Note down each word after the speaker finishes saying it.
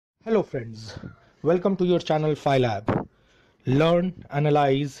Hello friends, welcome to your channel Phy-LAB. Learn,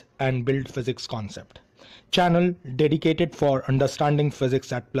 analyze and build physics concept. Channel dedicated for understanding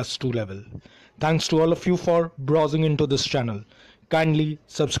physics at +2 level. Thanks to all of you for browsing into this channel. Kindly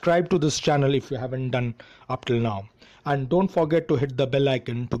subscribe to this channel if you haven't done up till now. And don't forget to hit the bell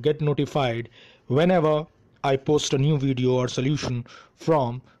icon to get notified whenever I post a new video or solution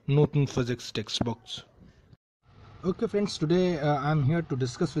from Newton Physics textbooks. Okay friends, today I'm here to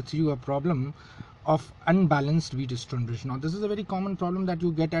discuss with you a problem of unbalanced Wheatstone distribution. Now this is a very common problem that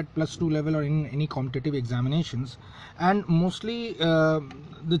you get at +2 level or in any competitive examinations, and mostly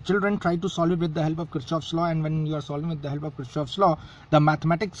the children try to solve it with the help of Kirchhoff's law, and when you are solving with the help of Kirchhoff's law, the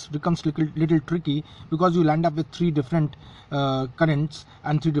mathematics becomes little tricky because you land up with three different currents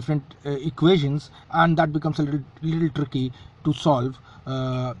and three different equations, and that becomes a little tricky to solve,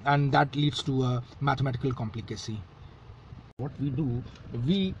 and that leads to a mathematical complicacy. What we do,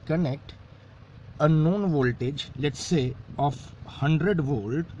 we connect a known voltage, let's say of 100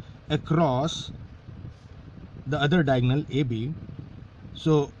 volt, across the other diagonal AB.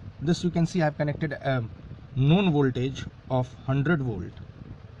 So this you can see I have connected a known voltage of 100 volt,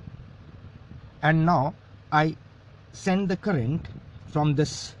 and now I send the current from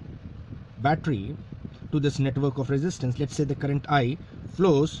this battery to this network of resistance. Let's say the current I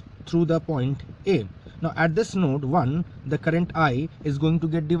flows through the point A. Now at this node 1, the current I is going to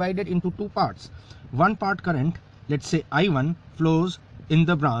get divided into two parts. One part current, let's say I1, flows in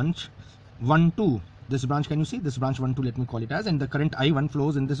the branch 1, 2. This branch, can you see? This branch 1, 2, let me call it as, and the current I1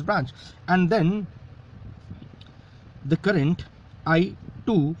 flows in this branch. And then the current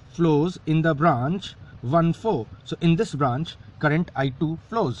I2 flows in the branch 1, 4. So in this branch, current I2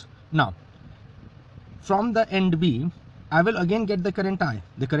 flows. Now, from the end B, I will again get the current I.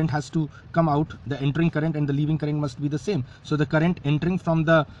 The current has to come out, the entering current and the leaving current must be the same. So the current entering from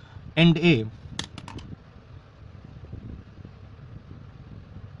the end A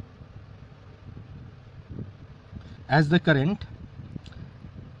as the current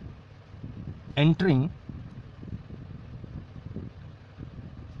entering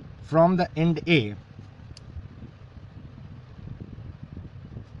from the end A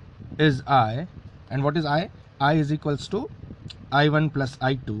is I. And what is I? I is equals to I1 plus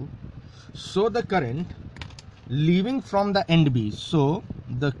I2. So the current leaving from the end B, so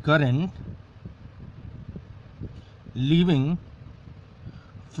the current leaving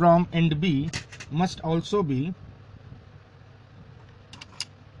from end B must also be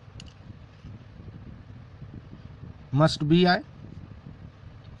I,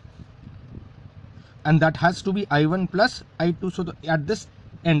 and that has to be I1 plus I2. So at this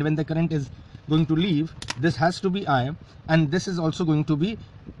end, when the current is going to leave, this has to be I, and this is also going to be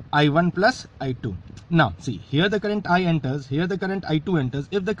I1 plus I2. Now see, here the current I enters, here the current I2 enters.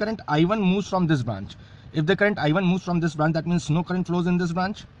 If the current I1 moves from this branch, that means no current flows in this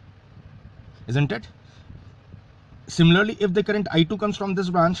branch, isn't it? Similarly, if the current I2 comes from this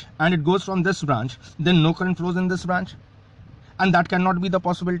branch and it goes from this branch, then no current flows in this branch, and that cannot be the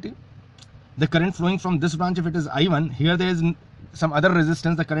possibility. The current flowing from this branch, if it is I1, here there is some other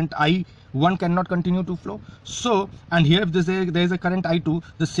resistance, the current I1 cannot continue to flow. So, and here if there is a current I2,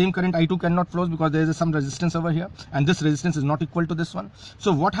 the same current I2 cannot flow because there is some resistance over here, and this resistance is not equal to this one.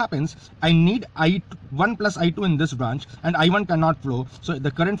 So what happens? I need I1 plus I2 in this branch, and I1 cannot flow. So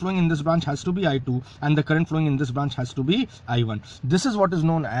the current flowing in this branch has to be I2, and the current flowing in this branch has to be I1. This is what is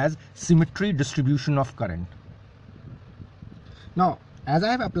known as symmetry distribution of current. Now, as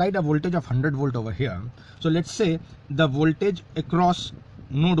I have applied a voltage of 100 volt over here, so let's say the voltage across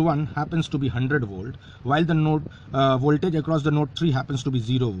node 1 happens to be 100 volt, while the node voltage across the node 3 happens to be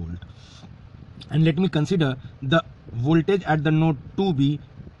 0 volt. And let me consider the voltage at the node 2 be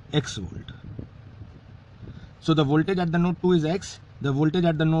x volt. So the voltage at the node 2 is x, the voltage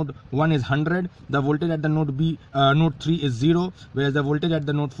at the node 1 is 100, the voltage at the node 3 is 0, whereas the voltage at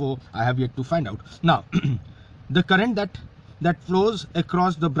the node 4 I have yet to find out. Now the current that flows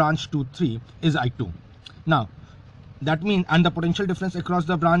across the branch 2, 3 is I2. Now that means, and the potential difference across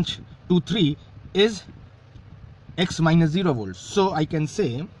the branch 2, 3 is x minus 0 volts. So I can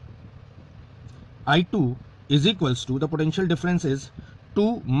say I2 is equals to, the potential difference is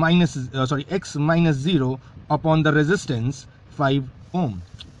x minus 0 upon the resistance 5 ohm.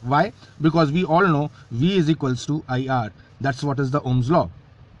 Why? Because we all know V is equals to IR. That's what is the Ohm's law.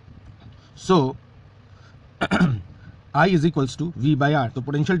 So I is equals to V by R. The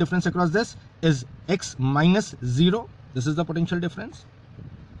potential difference across this is x minus 0. This is the potential difference,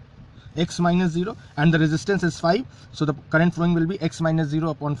 x minus 0, and the resistance is 5. So the current flowing will be x minus 0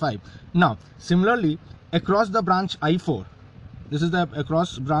 upon 5. Now similarly, across the branch I4, This is the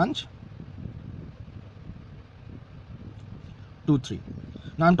across branch 2, 3.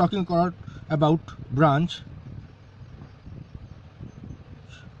 Now I'm talking about branch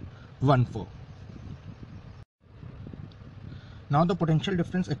 1, 4. Now the potential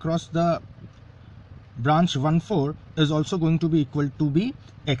difference across the branch 1, 4 is also going to be equal to be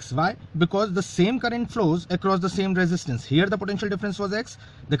x. Why? Because the same current flows across the same resistance. Here the potential difference was x,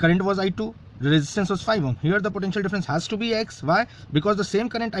 the current was I2, the resistance was 5 ohm. Here the potential difference has to be x. Why? Because the same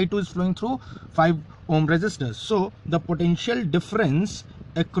current I2 is flowing through 5 ohm resistors. So the potential difference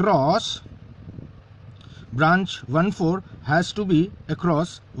across branch 1, 4 has to be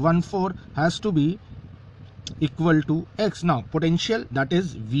equal to x. Now potential, that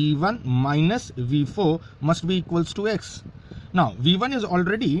is V1 minus V4, must be equals to x. Now V1 is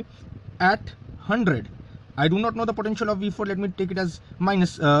already at 100. I do not know the potential of V4. Let me take it as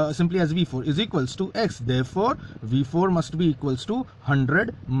minus, simply as V4 is equals to x. Therefore V4 must be equals to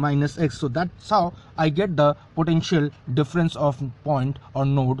 100 minus x. So that's how I get the potential difference of point or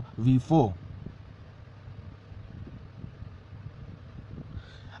node V4.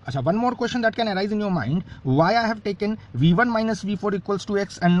 One more question that can arise in your mind: why I have taken V1 minus V4 equals to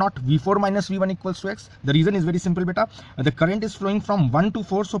x and not V4 minus V1 equals to x? The reason is very simple, beta. The current is flowing from 1 to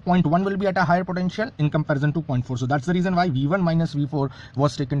 4, so point 1 will be at a higher potential in comparison to point 4. So that's the reason why V1 minus V4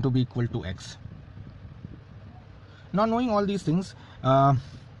 was taken to be equal to x. Now knowing all these things,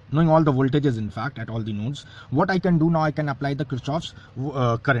 knowing all the voltages in fact at all the nodes, what I can do now, I can apply the Kirchhoff's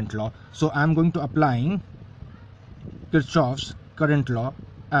current law. So I'm going to applying Kirchhoff's current law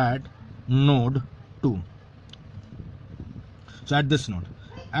at node 2. So at this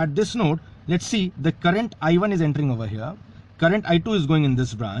node, let's see, the current I1 is entering over here, current I2 is going in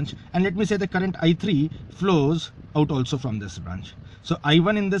this branch, and let me say the current I3 flows out also from this branch. So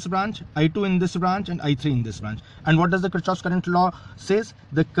I1 in this branch, I2 in this branch, and I3 in this branch. And what does the Kirchhoff's current law says?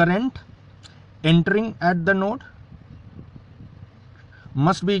 The current entering at the node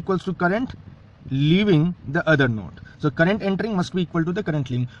must be equals to current leaving the other node. So current entering must be equal to the current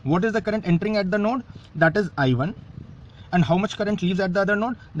leaving. What is the current entering at the node? That is I1. And how much current leaves at the other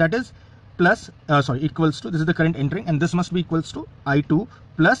node? That is equals to, this is the current entering, and this must be equals to I2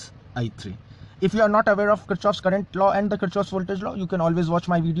 plus I3. If you are not aware of Kirchhoff's current law and the Kirchhoff's voltage law, you can always watch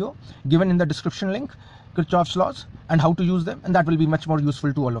my video given in the description link, Kirchhoff's laws and how to use them, and that will be much more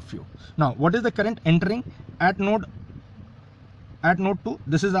useful to all of you. Now, what is the current entering at node 2?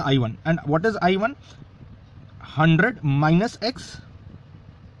 This is the I1. And what is I1? 100 minus x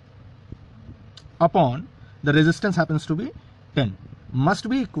upon the resistance happens to be 10 must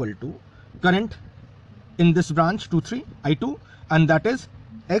be equal to current in this branch 2, 3, I2, and that is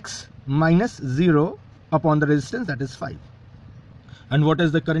x minus 0 upon the resistance, that is 5. And what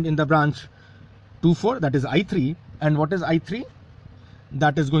is the current in the branch 2, 4? That is I3. And what is I3?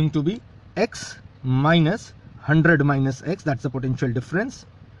 That is going to be x minus 100 minus x, that's the potential difference,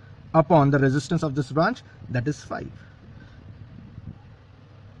 upon the resistance of this branch, that is 5.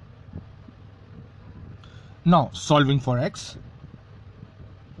 Now solving for x.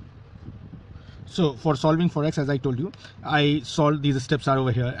 So for solving for x, as I told you, I solve, these steps are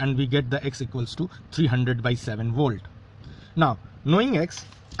over here, and we get the x equals to 300 by 7 volt. Now knowing x,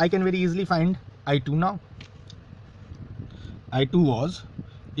 I can very easily find I2 now. I2 was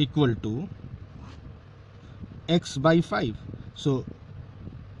equal to x by 5. So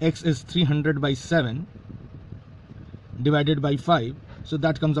x is 300 by 7 divided by 5. So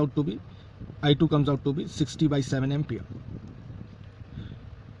that comes out to be, I2 comes out to be 60 by 7 ampere.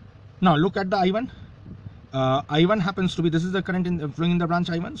 Now look at the I1. I1 happens to be, this is the current flowing in the branch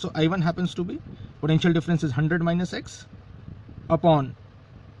I1. So I1 happens to be, potential difference is 100 minus x upon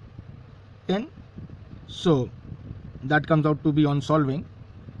 10. So that comes out to be, on solving.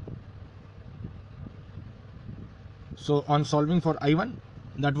 So on solving for I1,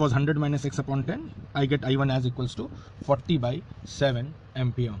 that was 100 minus x upon 10. I get I1 as equals to 40 by 7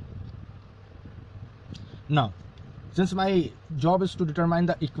 ampere. Now, since my job is to determine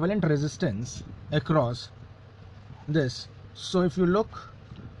the equivalent resistance across this, so if you look,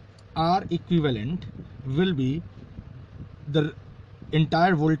 R equivalent will be the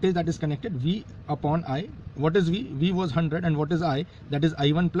entire voltage that is connected, V upon I. What is V? V was 100, and what is I? That is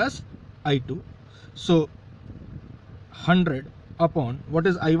I1 plus I2. So 100 upon, what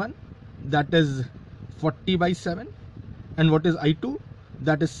is I1? That is 40 by 7. And what is I2?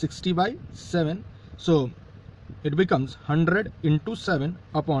 That is 60 by 7. So it becomes 100 into 7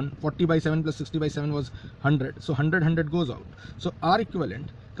 upon 40 by 7 plus 60 by 7 was 100. So 100 goes out. So R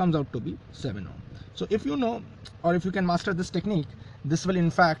equivalent comes out to be 7 ohm. So if you know, or if you can master this technique, this will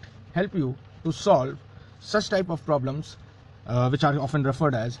in fact help you to solve such type of problems which are often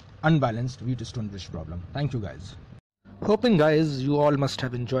referred as unbalanced Wheatstone bridge problem. Thank you guys. Hoping guys you all must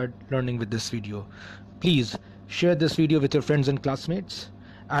have enjoyed learning with this video. Please share this video with your friends and classmates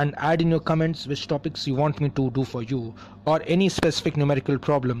and add in your comments which topics you want me to do for you or any specific numerical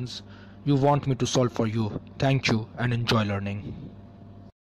problems you want me to solve for you. Thank you and enjoy learning.